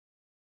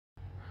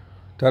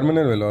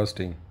Terminal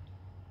velocity.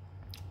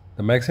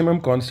 The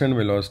maximum constant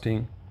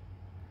velocity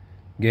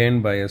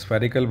gained by a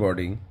spherical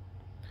body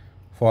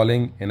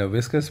falling in a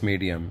viscous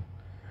medium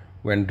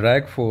when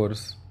drag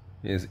force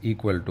is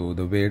equal to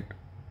the weight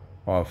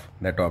of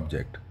that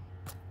object.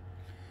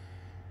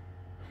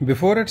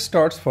 Before it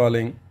starts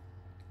falling,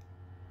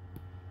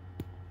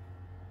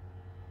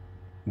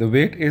 the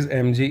weight is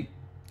mg,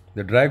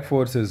 the drag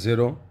force is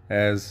 0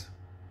 as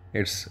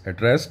it's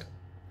at rest,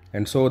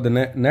 and so the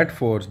net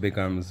force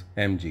becomes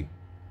mg.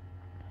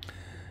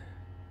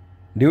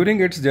 During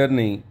its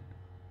journey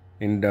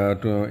in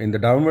the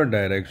downward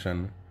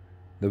direction,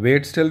 the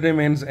weight still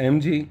remains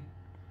mg.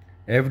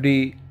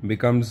 Fd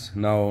becomes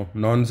now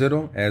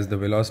non-zero as the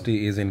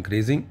velocity is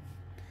increasing,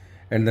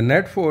 and the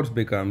net force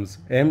becomes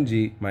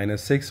mg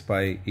minus 6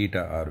 pi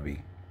eta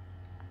rv.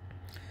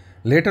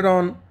 Later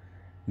on,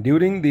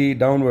 during the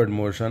downward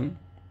motion,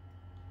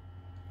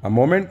 a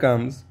moment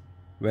comes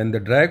when the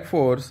drag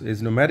force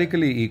is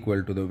numerically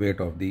equal to the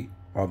weight of the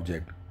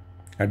object.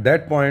 At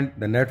that point,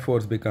 the net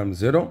force becomes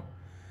 0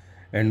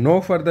 and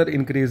no further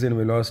increase in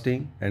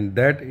velocity, and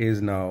that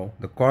is now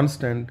the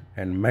constant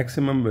and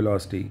maximum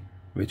velocity,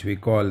 which we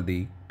call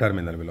the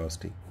terminal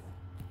velocity.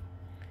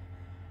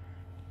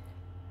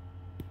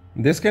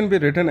 This can be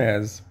written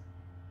as,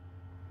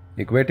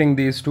 equating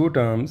these two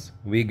terms,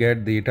 we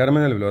get the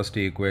terminal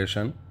velocity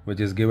equation,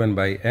 which is given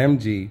by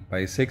mg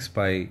by 6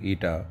 pi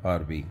eta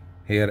rv.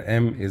 Here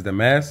m is the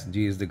mass,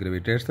 g is the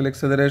gravitational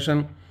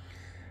acceleration,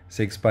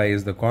 6 pi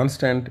is the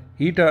constant,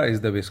 eta is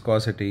the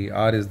viscosity,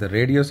 r is the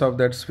radius of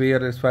that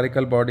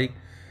spherical body,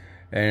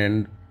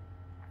 and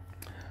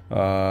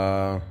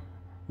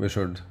we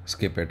should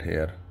skip it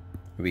here,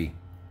 v.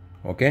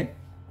 Okay.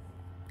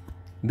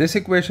 This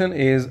equation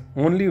is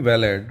only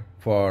valid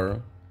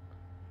for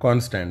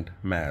constant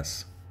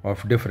mass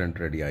of different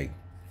radii.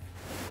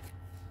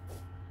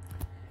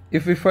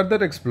 If we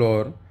further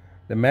explore,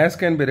 the mass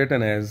can be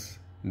written as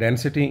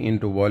density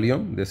into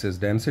volume. This is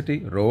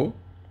density, rho.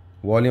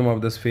 Volume of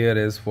the sphere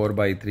is 4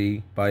 by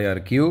 3 pi r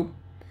cube.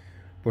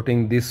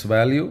 Putting this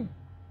value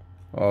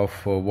of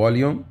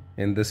volume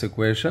in this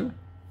equation,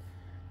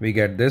 we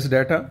get this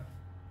data.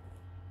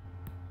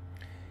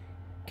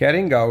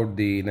 Carrying out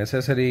the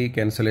necessary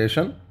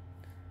cancellation,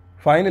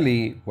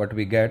 finally what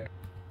we get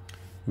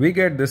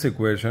this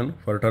equation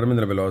for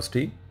terminal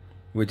velocity,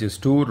 which is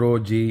 2 rho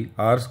g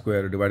r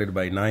square divided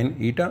by 9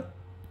 eta,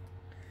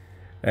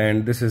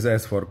 and this is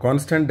as for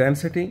constant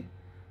density.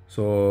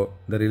 So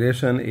the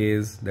relation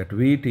is that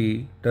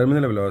Vt,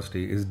 terminal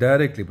velocity, is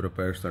directly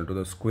proportional to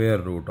the square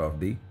root of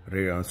the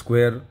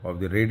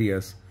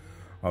radius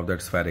of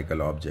that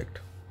spherical object.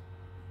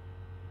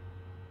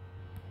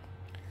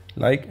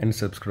 Like and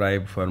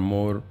subscribe for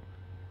more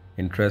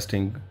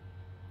interesting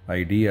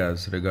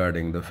ideas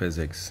regarding the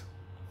physics.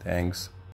 Thanks.